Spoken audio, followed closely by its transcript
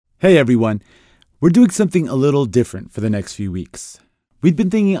Hey everyone, we're doing something a little different for the next few weeks. We've been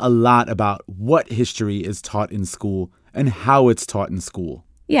thinking a lot about what history is taught in school and how it's taught in school.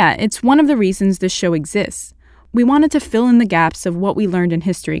 Yeah, it's one of the reasons this show exists. We wanted to fill in the gaps of what we learned in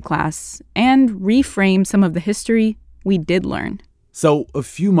history class and reframe some of the history we did learn. So a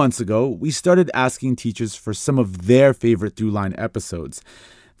few months ago, we started asking teachers for some of their favorite Throughline episodes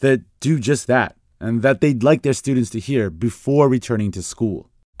that do just that and that they'd like their students to hear before returning to school.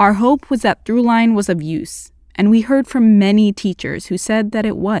 Our hope was that Throughline was of use, and we heard from many teachers who said that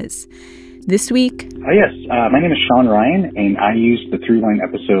it was. This week... Yes, my name is Sean Ryan, and I used the Throughline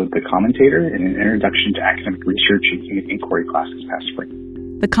episode The Commentator in an introduction to academic research and human inquiry class this past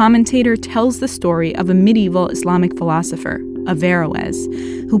spring. The Commentator tells the story of a medieval Islamic philosopher, Averroes,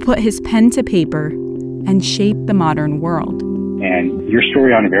 who put his pen to paper and shaped the modern world. And your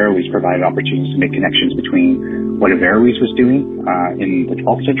story on Averroes provided opportunities to make connections between what Averroes was doing in the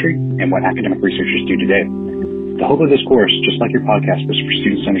 12th century and what academic researchers do today. The hope of this course, just like your podcast, was for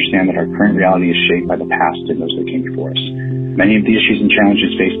students to understand that our current reality is shaped by the past and those that came before us. Many of the issues and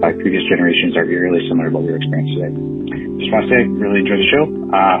challenges faced by previous generations are eerily similar to what we're experiencing today. Just want to say, really enjoy the show.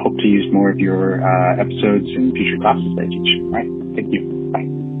 Hope to use more of your episodes in future classes that I teach. All right, thank you. Bye.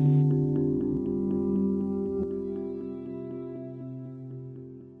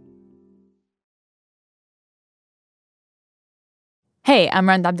 Hey, I'm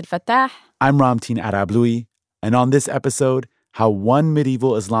Rand Abdel Fattah. I'm Ramtin Arablouei, and on this episode, how one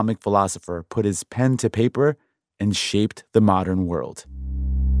medieval Islamic philosopher put his pen to paper and shaped the modern world.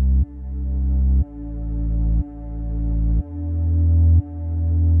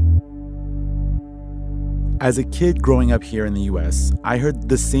 As a kid growing up here in the U.S., I heard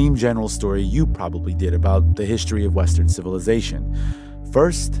the same general story you probably did about the history of Western civilization.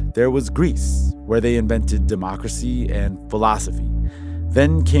 First, there was Greece, where they invented democracy and philosophy.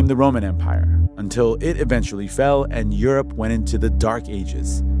 Then came the Roman Empire, until it eventually fell and Europe went into the Dark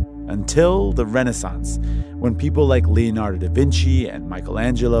Ages. Until the Renaissance, when people like Leonardo da Vinci and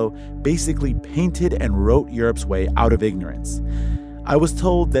Michelangelo basically painted and wrote Europe's way out of ignorance. I was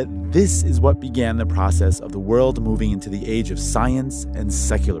told that this is what began the process of the world moving into the age of science and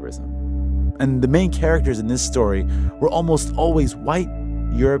secularism. And the main characters in this story were almost always white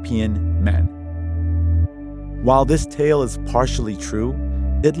European men. While this tale is partially true,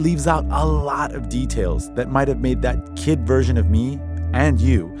 it leaves out a lot of details that might have made that kid version of me and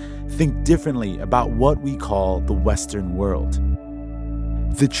you think differently about what we call the Western world.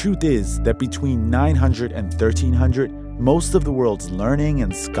 The truth is that between 900 and 1300, most of the world's learning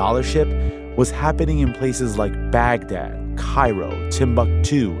and scholarship was happening in places like Baghdad, Cairo,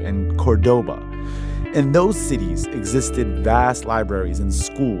 Timbuktu, and Cordoba. In those cities existed vast libraries and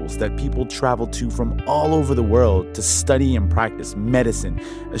schools that people traveled to from all over the world to study and practice medicine,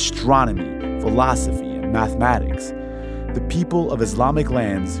 astronomy, philosophy, and mathematics. The people of Islamic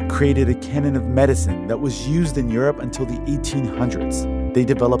lands created a canon of medicine that was used in Europe until the 1800s. They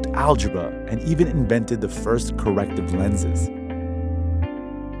developed algebra and even invented the first corrective lenses.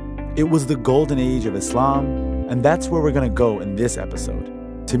 It was the golden age of Islam, and that's where we're going to go in this episode,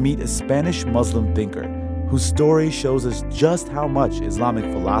 to meet a Spanish Muslim thinker whose story shows us just how much Islamic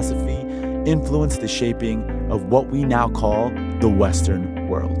philosophy influenced the shaping of what we now call the Western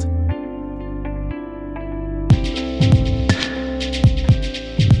world.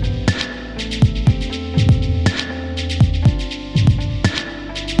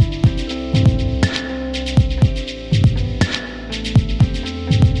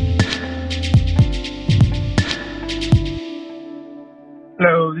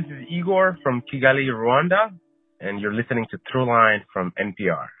 Hello, this is Igor from Kigali, Rwanda, and you're listening to Throughline from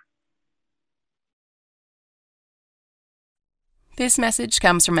NPR. This message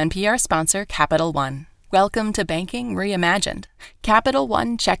comes from NPR sponsor Capital One. Welcome to Banking Reimagined. Capital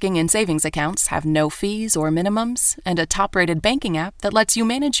One checking and savings accounts have no fees or minimums and a top-rated banking app that lets you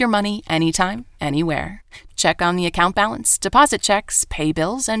manage your money anytime, anywhere. Check on the account balance, deposit checks, pay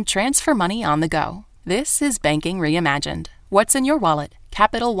bills, and transfer money on the go. This is Banking Reimagined. What's in your wallet?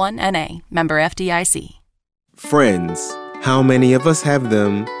 Capital One N.A., member FDIC. Friends. How many of us have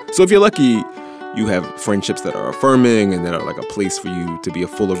them? So if you're lucky, you have friendships that are affirming and that are like a place for you to be a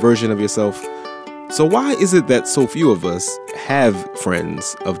fuller version of yourself. So why is it that so few of us have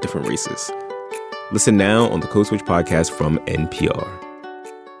friends of different races? Listen now on the Code Switch podcast from NPR.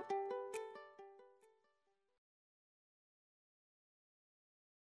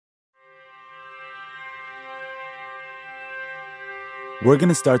 We're going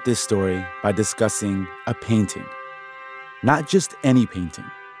to start this story by discussing a painting. Not just any painting.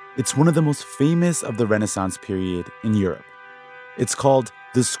 It's one of the most famous of the Renaissance period in Europe. It's called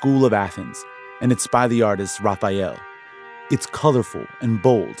The School of Athens, and it's by the artist Raphael. It's colorful and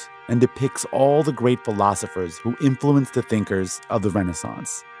bold and depicts all the great philosophers who influenced the thinkers of the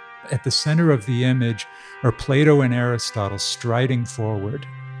Renaissance. At the center of the image are Plato and Aristotle striding forward.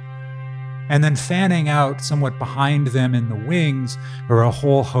 And then fanning out somewhat behind them in the wings are a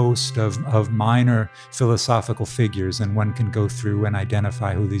whole host of minor philosophical figures, and one can go through and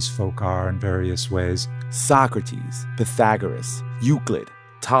identify who these folk are in various ways. Socrates, Pythagoras, Euclid,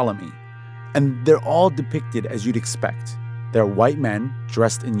 Ptolemy, and they're all depicted as you'd expect. They're white men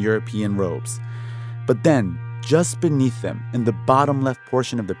dressed in European robes. But then, just beneath them, in the bottom left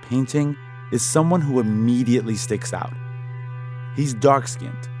portion of the painting, is someone who immediately sticks out. He's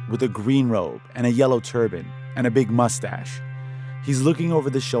dark-skinned, with a green robe and a yellow turban and a big mustache. He's looking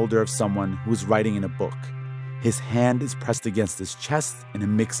over the shoulder of someone who's writing in a book. His hand is pressed against his chest in a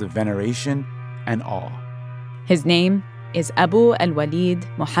mix of veneration and awe. His name is Abu al-Walid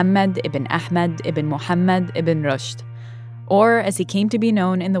Muhammad ibn Ahmad ibn Muhammad ibn Rushd, or as he came to be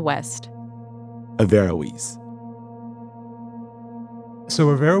known in the West, Averroes.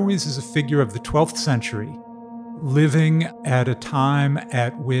 So Averroes is a figure of the 12th century, living at a time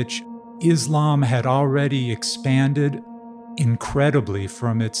at which Islam had already expanded incredibly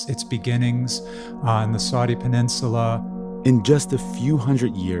from its beginnings in the Saudi Peninsula. In just a few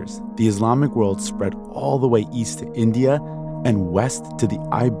hundred years, the Islamic world spread all the way east to India and west to the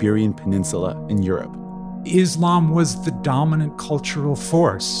Iberian Peninsula in Europe. Islam was the dominant cultural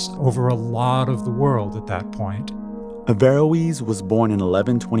force over a lot of the world at that point. Averroes was born in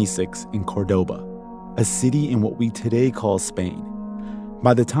 1126 in Cordoba, a city in what we today call Spain.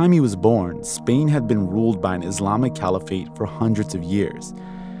 By the time he was born, Spain had been ruled by an Islamic caliphate for hundreds of years.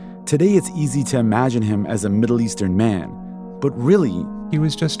 Today, it's easy to imagine him as a Middle Eastern man, but really, he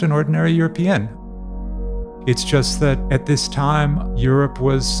was just an ordinary European. It's just that at this time, Europe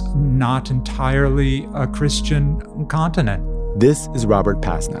was not entirely a Christian continent. This is Robert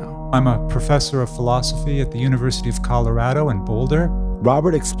Pasnow. I'm a professor of philosophy at the University of Colorado in Boulder.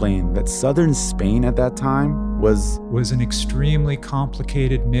 Robert explained that southern Spain at that time was an extremely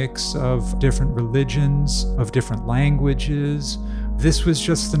complicated mix of different religions, of different languages. This was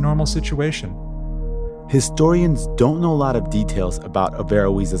just the normal situation. Historians don't know a lot of details about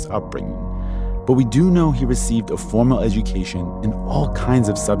Averroes' upbringing, but we do know he received a formal education in all kinds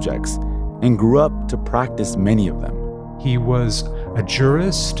of subjects and grew up to practice many of them. He was a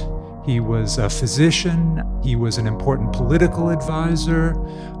jurist. He was a physician. He was an important political advisor.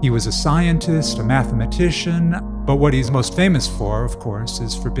 He was a scientist, a mathematician. But what he's most famous for, of course,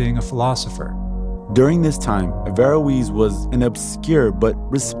 is for being a philosopher. During this time, Averroes was an obscure but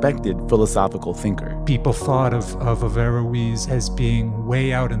respected philosophical thinker. People thought of Averroes as being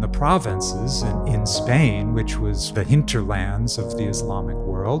way out in the provinces in Spain, which was the hinterlands of the Islamic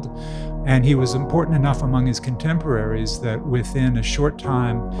world. And he was important enough among his contemporaries that within a short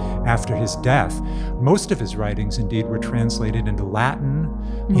time after his death, most of his writings indeed were translated into Latin,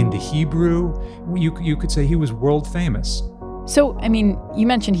 into Hebrew. You could say he was world famous. So, I mean, you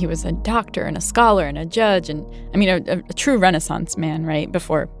mentioned he was a doctor and a scholar and a judge and, I mean, a true Renaissance man, right,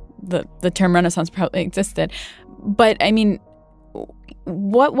 before the term Renaissance probably existed. But, I mean,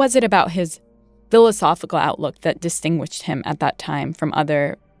 what was it about his philosophical outlook that distinguished him at that time from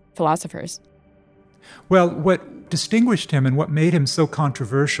other philosophers? Well, what distinguished him and what made him so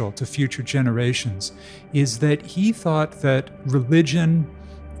controversial to future generations is that he thought that religion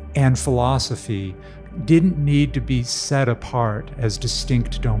and philosophy didn't need to be set apart as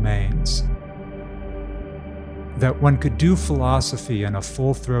distinct domains. That one could do philosophy in a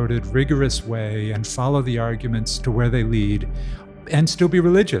full-throated, rigorous way and follow the arguments to where they lead and still be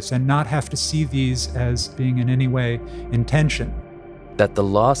religious and not have to see these as being in any way in tension. That the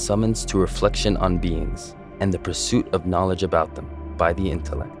law summons to reflection on beings and the pursuit of knowledge about them by the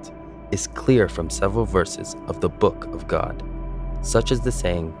intellect is clear from several verses of the Book of God, such as the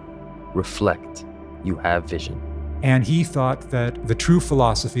saying, "Reflect, you have vision." And he thought that the true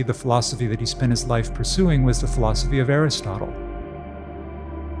philosophy, the philosophy that he spent his life pursuing, was the philosophy of Aristotle.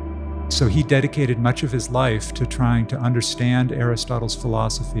 So he dedicated much of his life to trying to understand Aristotle's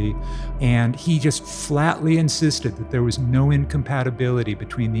philosophy, and he just flatly insisted that there was no incompatibility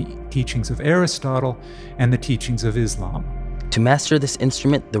between the teachings of Aristotle and the teachings of Islam. To master this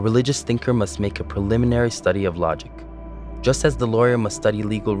instrument, the religious thinker must make a preliminary study of logic, just as the lawyer must study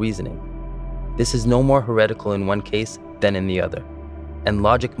legal reasoning. This is no more heretical in one case than in the other, and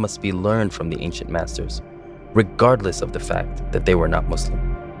logic must be learned from the ancient masters, regardless of the fact that they were not Muslim.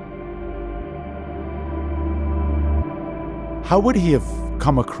 How would he have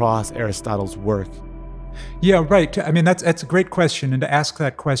come across Aristotle's work? Yeah, right. I mean, that's a great question. And to ask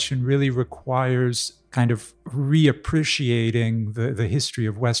that question really requires kind of reappreciating the history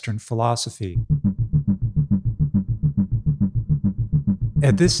of Western philosophy.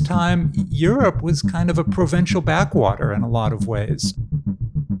 At this time, Europe was kind of a provincial backwater in a lot of ways.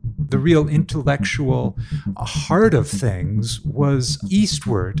 The real intellectual heart of things was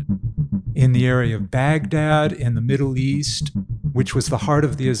eastward, in the area of Baghdad, in the Middle East, which was the heart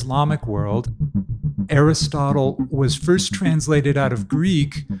of the Islamic world. Aristotle was first translated out of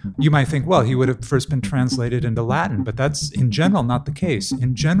Greek. You might think, well, he would have first been translated into Latin, but that's in general not the case.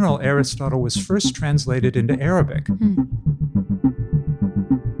 In general, Aristotle was first translated into Arabic.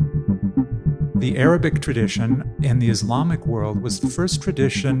 The Arabic tradition in the Islamic world was the first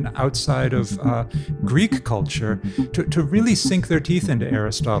tradition outside of Greek culture to really sink their teeth into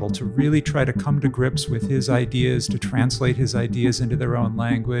Aristotle, to really try to come to grips with his ideas, to translate his ideas into their own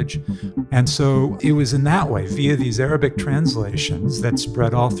language. And so it was in that way, via these Arabic translations that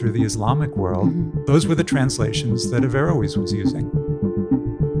spread all through the Islamic world. Those were the translations that Averroes was using.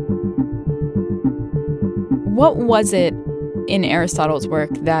 What was it in Aristotle's work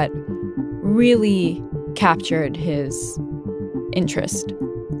that really captured his interest?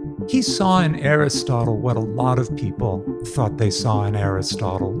 He saw in Aristotle what a lot of people thought they saw in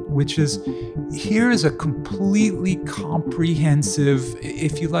Aristotle, which is, here is a completely comprehensive,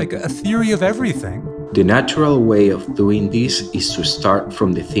 if you like, a theory of everything. The natural way of doing this is to start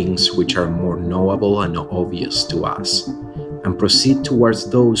from the things which are more knowable and obvious to us, and proceed towards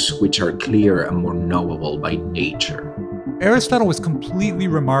those which are clear and more knowable by nature. Aristotle was completely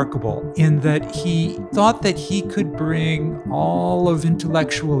remarkable in that he thought that he could bring all of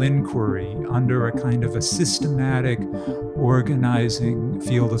intellectual inquiry under a kind of a systematic, organizing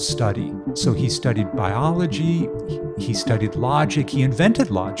field of study. So he studied biology, he studied logic, he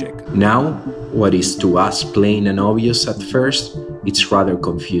invented logic. Now, what is to us plain and obvious at first, it's rather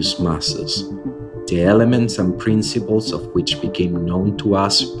confused masses. The elements and principles of which became known to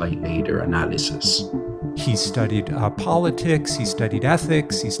us by later analysis. He studied politics, he studied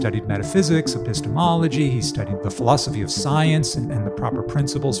ethics, he studied metaphysics, epistemology, he studied the philosophy of science and the proper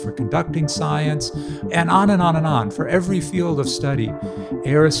principles for conducting science, and on and on and on. For every field of study,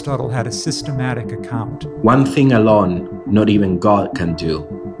 Aristotle had a systematic account. One thing alone, not even God can do,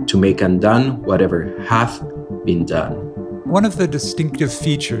 to make undone whatever hath been done. One of the distinctive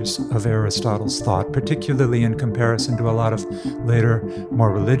features of Aristotle's thought, particularly in comparison to a lot of later,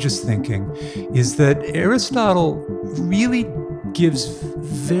 more religious thinking, is that Aristotle really gives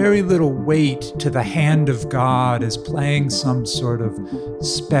very little weight to the hand of God as playing some sort of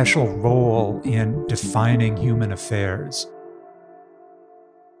special role in defining human affairs.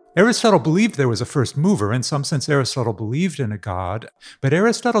 Aristotle believed there was a first mover. In some sense, Aristotle believed in a God, but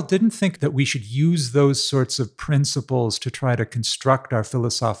Aristotle didn't think that we should use those sorts of principles to try to construct our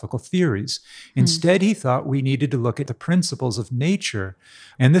philosophical theories. Instead, he thought we needed to look at the principles of nature,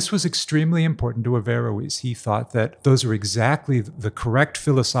 and this was extremely important to Averroes. He thought that those are exactly the correct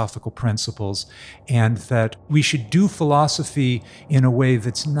philosophical principles, and that we should do philosophy in a way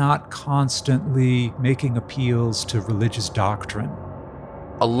that's not constantly making appeals to religious doctrine.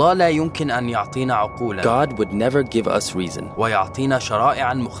 Allah لا يمكن أن يعطينا عقولا. God would never give us reason. ويعطينا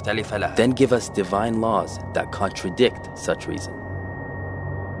شرائعا مختلفة له. Then give us divine laws that contradict such reason.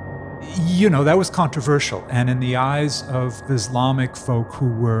 You know, that was controversial. And in the eyes of the Islamic folk who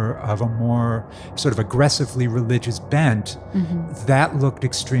were of a more sort of aggressively religious bent, that looked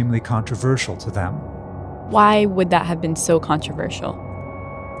extremely controversial to them. Why would that have been so controversial?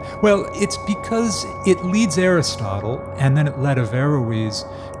 Well, it's because it leads Aristotle, and then it led Averroes,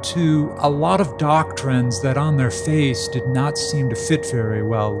 to a lot of doctrines that on their face did not seem to fit very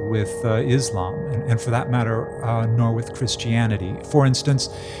well with Islam, and for that matter, nor with Christianity. For instance,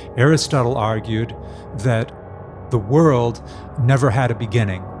 Aristotle argued that the world never had a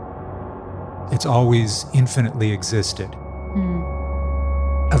beginning. It's always infinitely existed.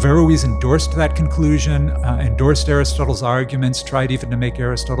 Averroes endorsed that conclusion, endorsed Aristotle's arguments, tried even to make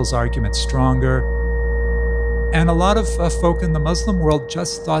Aristotle's arguments stronger. And a lot of folk in the Muslim world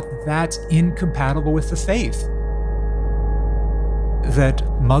just thought that's incompatible with the faith. That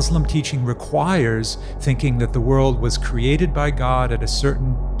Muslim teaching requires thinking that the world was created by God at a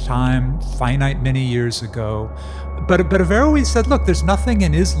certain time, finite many years ago. But Averroes said, look, there's nothing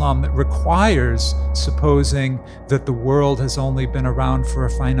in Islam that requires supposing that the world has only been around for a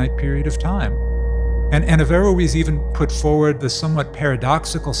finite period of time. And Averroes even put forward the somewhat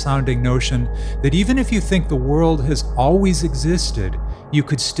paradoxical sounding notion that even if you think the world has always existed, you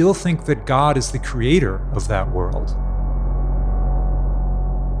could still think that God is the creator of that world.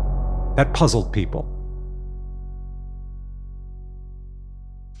 That puzzled people.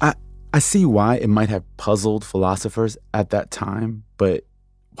 I see why it might have puzzled philosophers at that time, but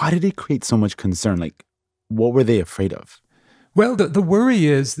why did it create so much concern? Like, what were they afraid of? Well, the worry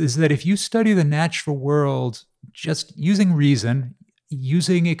is that if you study the natural world just using reason,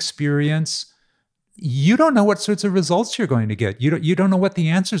 using experience, you don't know what sorts of results you're going to get. You don't know what the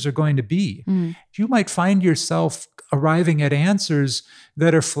answers are going to be. You might find yourself arriving at answers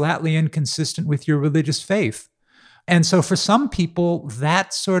that are flatly inconsistent with your religious faith. And so for some people,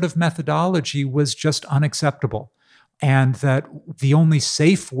 that sort of methodology was just unacceptable. And that the only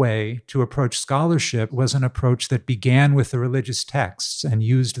safe way to approach scholarship was an approach that began with the religious texts and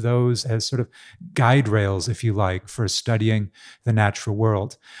used those as sort of guide rails, if you like, for studying the natural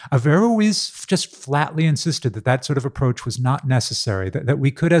world. Averroes just flatly insisted that sort of approach was not necessary, that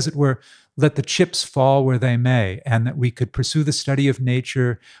we could, as it were, let the chips fall where they may, and that we could pursue the study of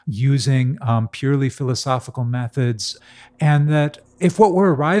nature using purely philosophical methods, and that if what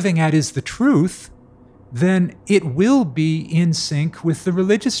we're arriving at is the truth, then it will be in sync with the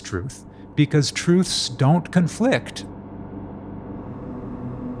religious truth, because truths don't conflict.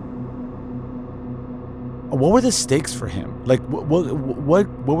 What were the stakes for him? Like,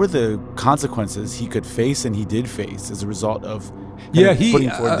 what were the consequences he could face and he did face as a result of putting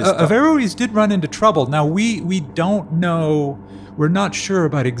forward this stuff? Averroes did run into trouble. Now, we don't know. We're not sure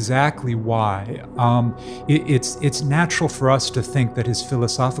about exactly why. It's natural for us to think that his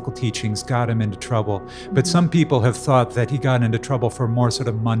philosophical teachings got him into trouble, but some people have thought that he got into trouble for more sort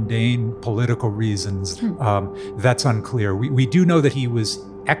of mundane political reasons. That's unclear. We do know that he was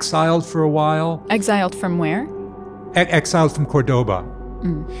exiled for a while. Exiled from where? Exiled from Cordoba.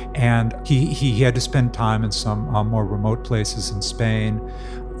 And he had to spend time in some more remote places in Spain.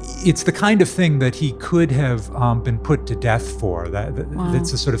 It's the kind of thing that he could have been put to death for.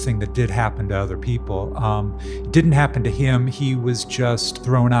 That's the sort of thing that did happen to other people. It didn't happen to him. He was just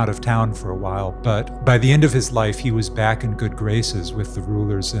thrown out of town for a while. But by the end of his life, he was back in good graces with the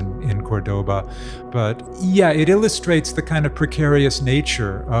rulers in Cordoba. But yeah, it illustrates the kind of precarious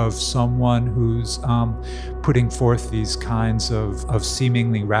nature of someone who's putting forth these kinds of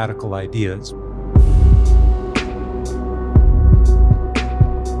seemingly radical ideas.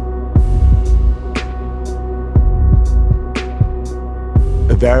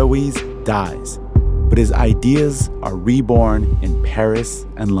 Averroes dies, but his ideas are reborn in Paris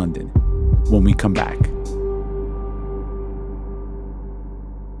and London when we come back.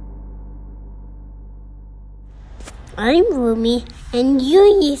 I'm Rumi, and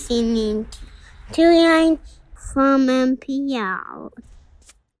you're listening to Line from NPR.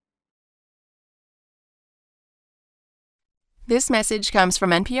 This message comes from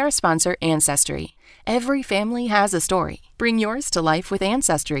NPR sponsor Ancestry. Every family has a story. Bring yours to life with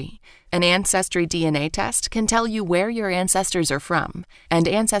Ancestry. An Ancestry DNA test can tell you where your ancestors are from, and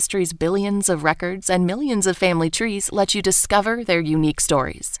Ancestry's billions of records and millions of family trees let you discover their unique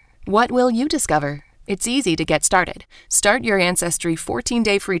stories. What will you discover? It's easy to get started. Start your Ancestry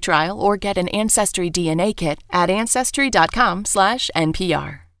 14-day free trial or get an Ancestry DNA kit at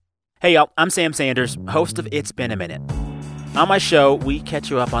Ancestry.com/NPR. Hey y'all, I'm Sam Sanders, host of It's Been a Minute. On my show, we catch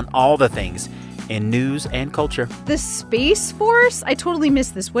you up on all the things in news and culture. The Space Force? I totally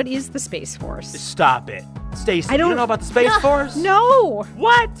missed this. What is the Space Force? Stop it. Stacey, you don't know about the Space Force? No.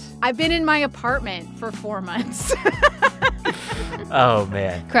 What? I've been in my apartment for 4 months. Oh,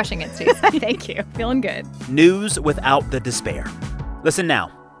 man. Crushing it, Stacey. Thank you. Feeling good. News without the despair. Listen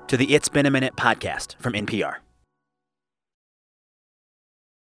now to the It's Been a Minute podcast from NPR.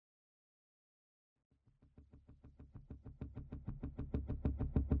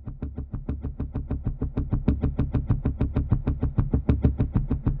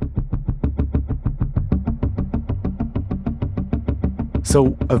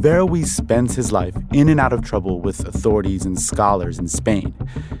 So Averroes spends his life in and out of trouble with authorities and scholars in Spain,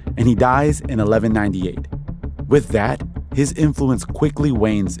 and he dies in 1198. With that, his influence quickly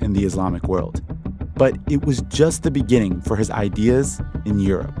wanes in the Islamic world. But it was just the beginning for his ideas in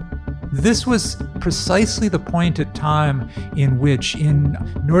Europe. This was precisely the point in time in which in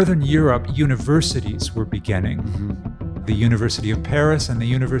Northern Europe, universities were beginning. The University of Paris and the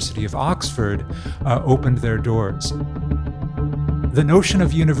University of Oxford opened their doors. The notion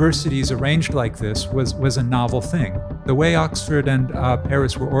of universities arranged like this was a novel thing. The way Oxford and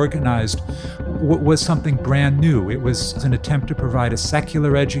Paris were organized was something brand new. It was an attempt to provide a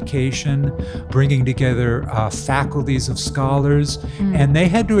secular education, bringing together faculties of scholars, and they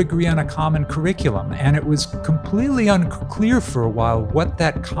had to agree on a common curriculum. And it was completely unclear for a while what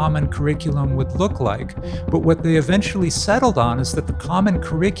that common curriculum would look like. But what they eventually settled on is that the common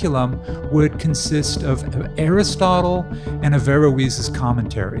curriculum would consist of Aristotle and Averroes'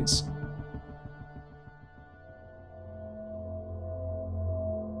 commentaries.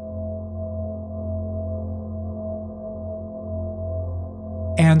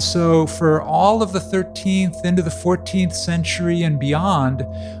 And so for all of the 13th into the 14th century and beyond,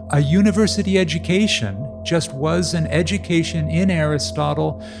 a university education just was an education in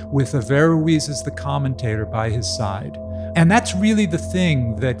Aristotle with Averroes as the commentator by his side. And that's really the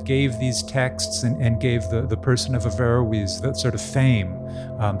thing that gave these texts and gave the person of Averroes that sort of fame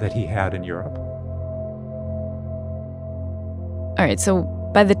that he had in Europe. All right, so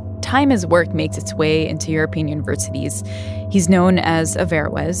by the time his work makes its way into European universities, he's known as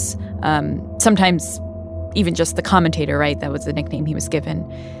Averroes, sometimes even just the commentator, right? That was the nickname he was given.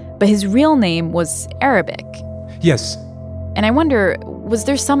 But his real name was Arabic. Yes. And I wonder, was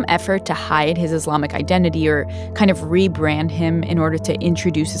there some effort to hide his Islamic identity or kind of rebrand him in order to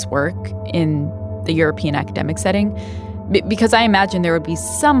introduce his work in the European academic setting? Because I imagine there would be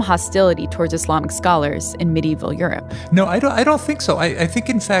some hostility towards Islamic scholars in medieval Europe. No, I don't think so. I think,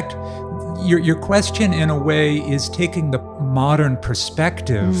 in fact, your question, in a way, is taking the modern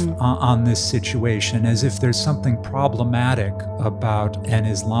perspective on this situation as if there's something problematic about an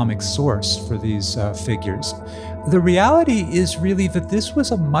Islamic source for these figures. The reality is really that this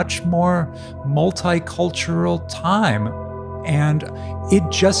was a much more multicultural time. And it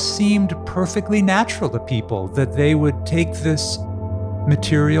just seemed perfectly natural to people that they would take this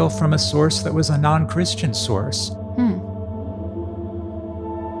material from a source that was a non-Christian source.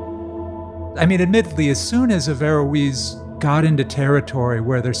 I mean, admittedly, as soon as Averroes got into territory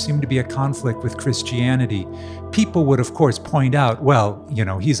where there seemed to be a conflict with Christianity, people would, of course, point out, well,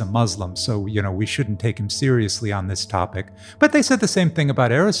 he's a Muslim, so, we shouldn't take him seriously on this topic. But they said the same thing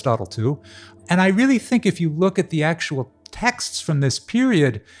about Aristotle, too. And I really think if you look at the actual texts from this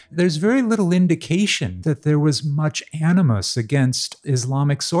period, there's very little indication that there was much animus against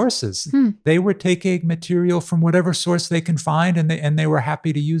Islamic sources. They were taking material from whatever source they can find, and they were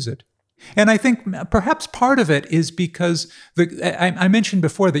happy to use it. And I think perhaps part of it is because I mentioned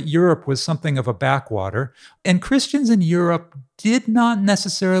before that Europe was something of a backwater, and Christians in Europe did not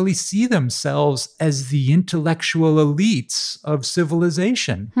necessarily see themselves as the intellectual elites of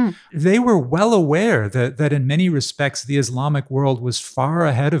civilization. They were well aware that in many respects the Islamic world was far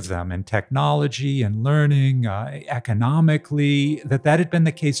ahead of them in technology and learning, economically, that had been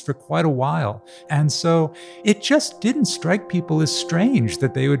the case for quite a while. And so it just didn't strike people as strange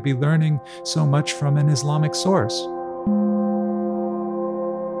that they would be learning so much from an Islamic source.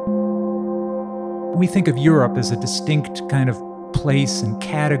 We think of Europe as a distinct kind of place and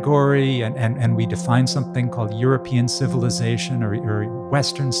category, and we define something called European civilization or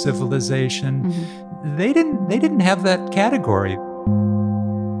Western civilization. They didn't have that category.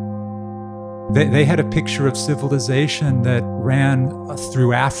 They had a picture of civilization that ran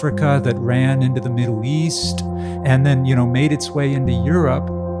through Africa, that ran into the Middle East, and then, made its way into Europe.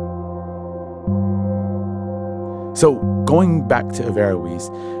 So going back to Averroes,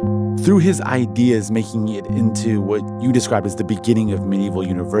 through his ideas making it into what you described as the beginning of medieval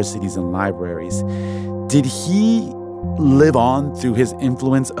universities and libraries, did he live on through his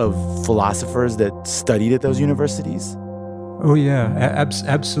influence of philosophers that studied at those universities? Oh, yeah,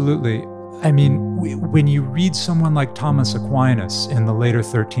 absolutely. I mean, when you read someone like Thomas Aquinas in the later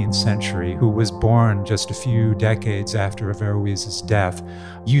 13th century, who was born just a few decades after Averroes' death,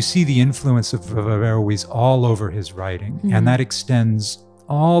 you see the influence of Averroes all over his writing. And that extends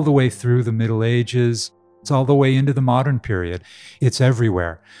all the way through the Middle Ages. It's all the way into the modern period. It's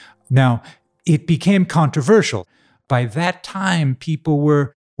everywhere. Now, it became controversial. By that time, people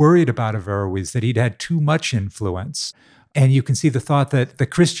were worried about Averroes, that he'd had too much influence. And you can see the thought that the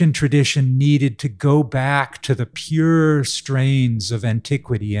Christian tradition needed to go back to the pure strains of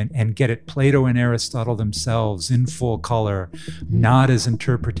antiquity and get at Plato and Aristotle themselves in full color, not as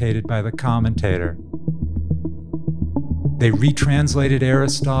interpreted by the commentator. They retranslated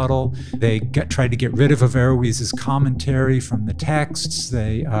Aristotle. They tried to get rid of Averroes' commentary from the texts.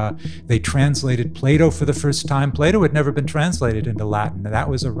 They translated Plato for the first time. Plato had never been translated into Latin. That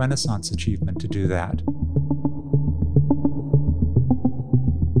was a Renaissance achievement to do that.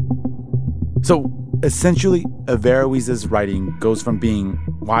 So essentially, Averroes' writing goes from being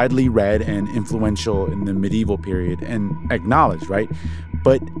widely read and influential in the medieval period and acknowledged, right?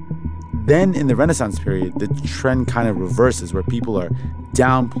 But then in the Renaissance period, the trend kind of reverses where people are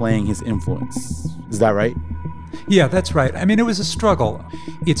downplaying his influence. Is that right? Yeah, that's right. I mean, it was a struggle.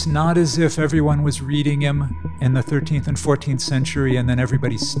 It's not as if everyone was reading him. in the 13th and 14th century, and then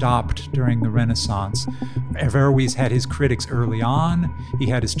everybody stopped during the Renaissance. Averroes had his critics early on. He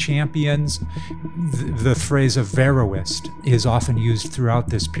had his champions. The phrase Averroist is often used throughout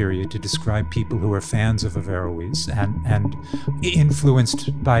this period to describe people who are fans of Averroes and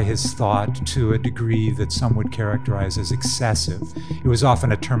influenced by his thought to a degree that some would characterize as excessive. It was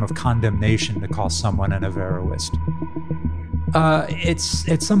often a term of condemnation to call someone an Averroist. It's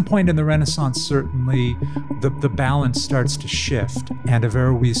at some point in the Renaissance, certainly, the balance starts to shift, and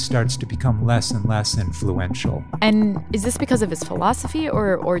Averroes starts to become less and less influential. And is this because of his philosophy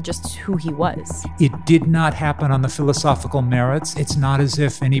or just who he was? It did not happen on the philosophical merits. It's not as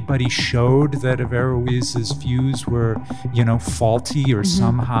if anybody showed that Averroes' views were, faulty or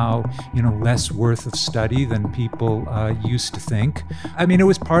somehow, less worth of study than people used to think. I mean, it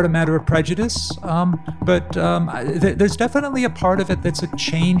was part a matter of prejudice, but there's definitely a part of it that's a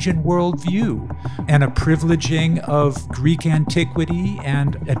change in worldview and a privileging of Greek antiquity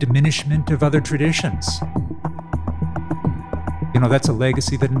and a diminishment of other traditions. That's a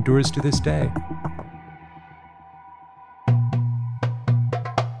legacy that endures to this day.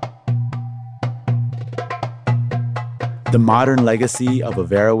 The modern legacy of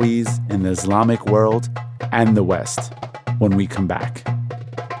Averroes in the Islamic world and the West, when we come back.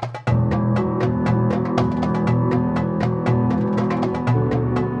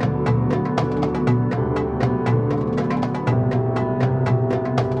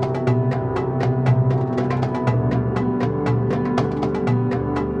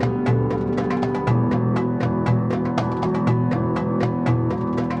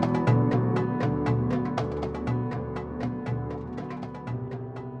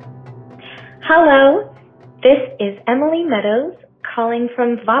 Hello, this is Emily Meadows calling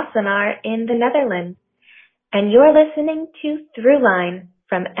from Wassenaar in the Netherlands, and you're listening to Throughline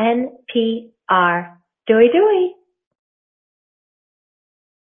from NPR. Doei doei!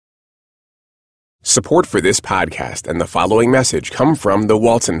 Support for this podcast and the following message come from the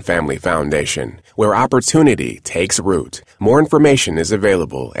Walton Family Foundation, where opportunity takes root. More information is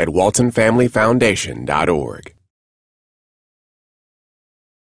available at waltonfamilyfoundation.org.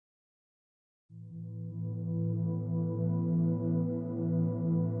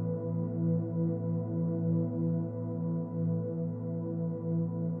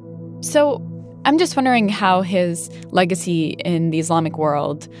 So I'm just wondering how his legacy in the Islamic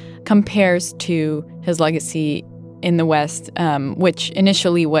world compares to his legacy in the West, which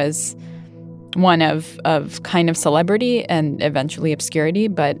initially was one of kind of celebrity and eventually obscurity.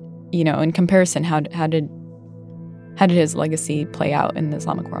 But, in comparison, how did his legacy play out in the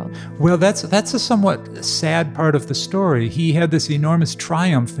Islamic world? Well, that's a somewhat sad part of the story. He had this enormous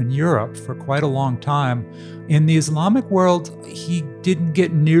triumph in Europe for quite a long time. In the Islamic world, he didn't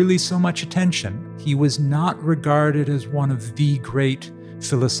get nearly so much attention. He was not regarded as one of the great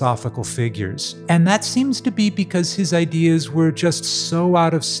philosophical figures. And that seems to be because his ideas were just so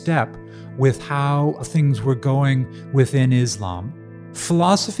out of step with how things were going within Islam.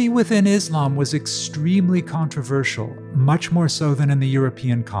 Philosophy within Islam was extremely controversial, much more so than in the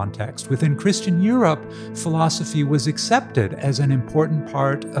European context. Within Christian Europe, philosophy was accepted as an important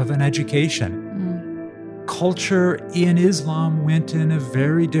part of an education. Culture in Islam went in a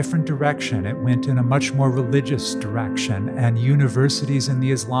very different direction. It went in a much more religious direction, and universities in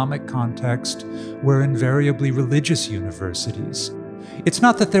the Islamic context were invariably religious universities. It's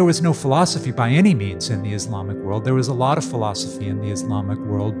not that there was no philosophy by any means in the Islamic world. There was a lot of philosophy in the Islamic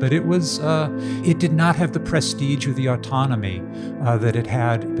world, but it did not have the prestige or the autonomy that it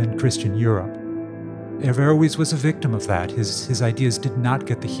had in Christian Europe. Averroes was a victim of that. His ideas did not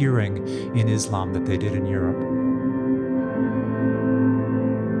get the hearing in Islam that they did in Europe.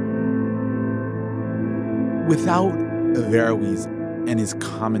 Without Averroes and his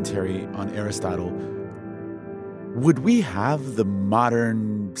commentary on Aristotle, would we have the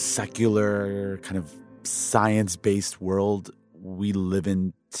modern, secular, kind of science-based world we live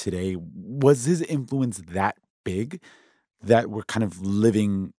in today? Was his influence that big that we're kind of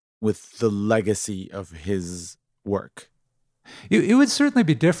living with the legacy of his work? It would certainly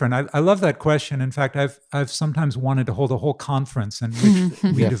be different. I love that question. In fact, I've sometimes wanted to hold a whole conference in which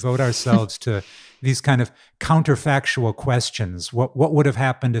we devote ourselves to these kind of counterfactual questions. What would have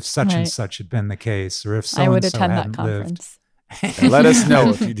happened if such and such had been the case, or if so I would and so attend hadn't that conference. And let us know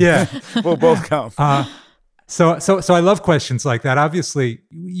if you do. Yeah, we'll both come. So I love questions like that. Obviously,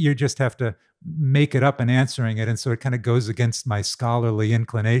 you just have to make it up in answering it, and so it kind of goes against my scholarly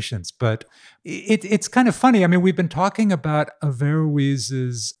inclinations. But it's kind of funny. I mean, we've been talking about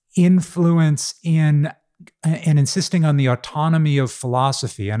Averroes's influence in and insisting on the autonomy of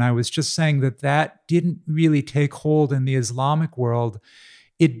philosophy. And I was just saying that didn't really take hold in the Islamic world.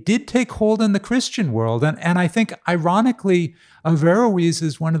 It did take hold in the Christian world. And I think, ironically, Averroes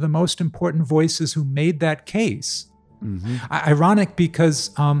is one of the most important voices who made that case. Mm-hmm. Ironic because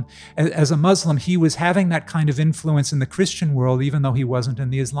as a Muslim, he was having that kind of influence in the Christian world, even though he wasn't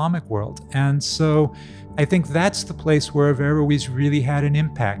in the Islamic world. And so I think that's the place where Averroes really had an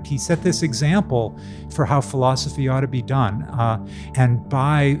impact. He set this example for how philosophy ought to be done. And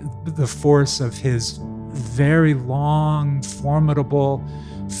by the force of his very long, formidable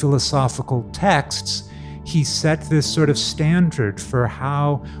philosophical texts, he set this sort of standard for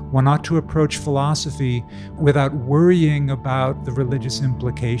how one ought to approach philosophy without worrying about the religious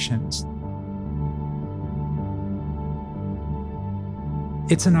implications.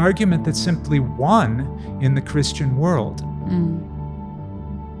 It's an argument that simply won in the Christian world.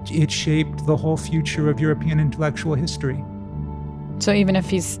 It shaped the whole future of European intellectual history. So even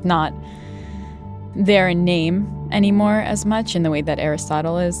if he's not there in name anymore as much in the way that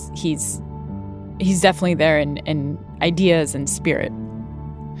Aristotle is, he's definitely there in ideas and spirit.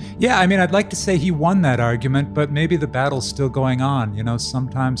 Yeah, I mean, I'd like to say he won that argument, but maybe the battle's still going on. You know,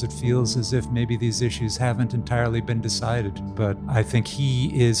 sometimes it feels as if maybe these issues haven't entirely been decided. But I think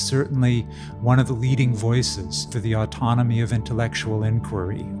he is certainly one of the leading voices for the autonomy of intellectual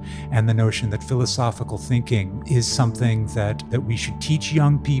inquiry and the notion that philosophical thinking is something that we should teach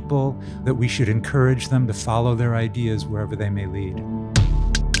young people, that we should encourage them to follow their ideas wherever they may lead.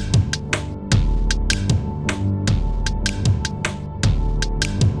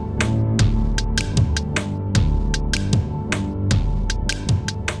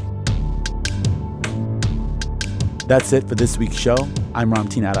 That's it for this week's show. I'm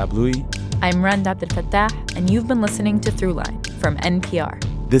Ramtin Arablouei. I'm Rand Abdelfatah, and you've been listening to Throughline from NPR.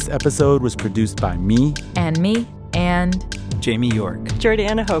 This episode was produced by me. And me. And Jamie York.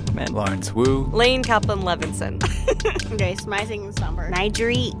 Jordana Hochman. Lawrence Wu. Lane Kaplan-Levinson. Grace Rising Summer.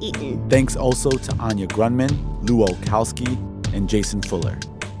 Nigeri Eaton. Thanks also to Anya Grunman, Luo Kalski, and Jason Fuller.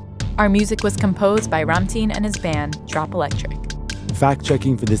 Our music was composed by Ramtin and his band, Drop Electric.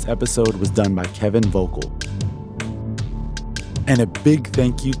 Fact-checking for this episode was done by Kevin Vogel. And a big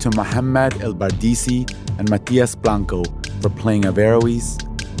thank you to Mohammad El Bardisi and Matias Blanco for playing Averroes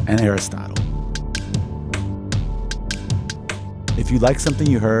and Aristotle. If you like something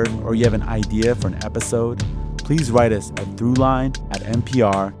you heard or you have an idea for an episode, please write us at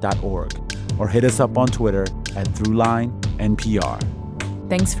throughline@npr.org or hit us up on Twitter at throughlinenpr.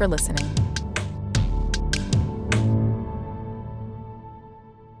 Thanks for listening.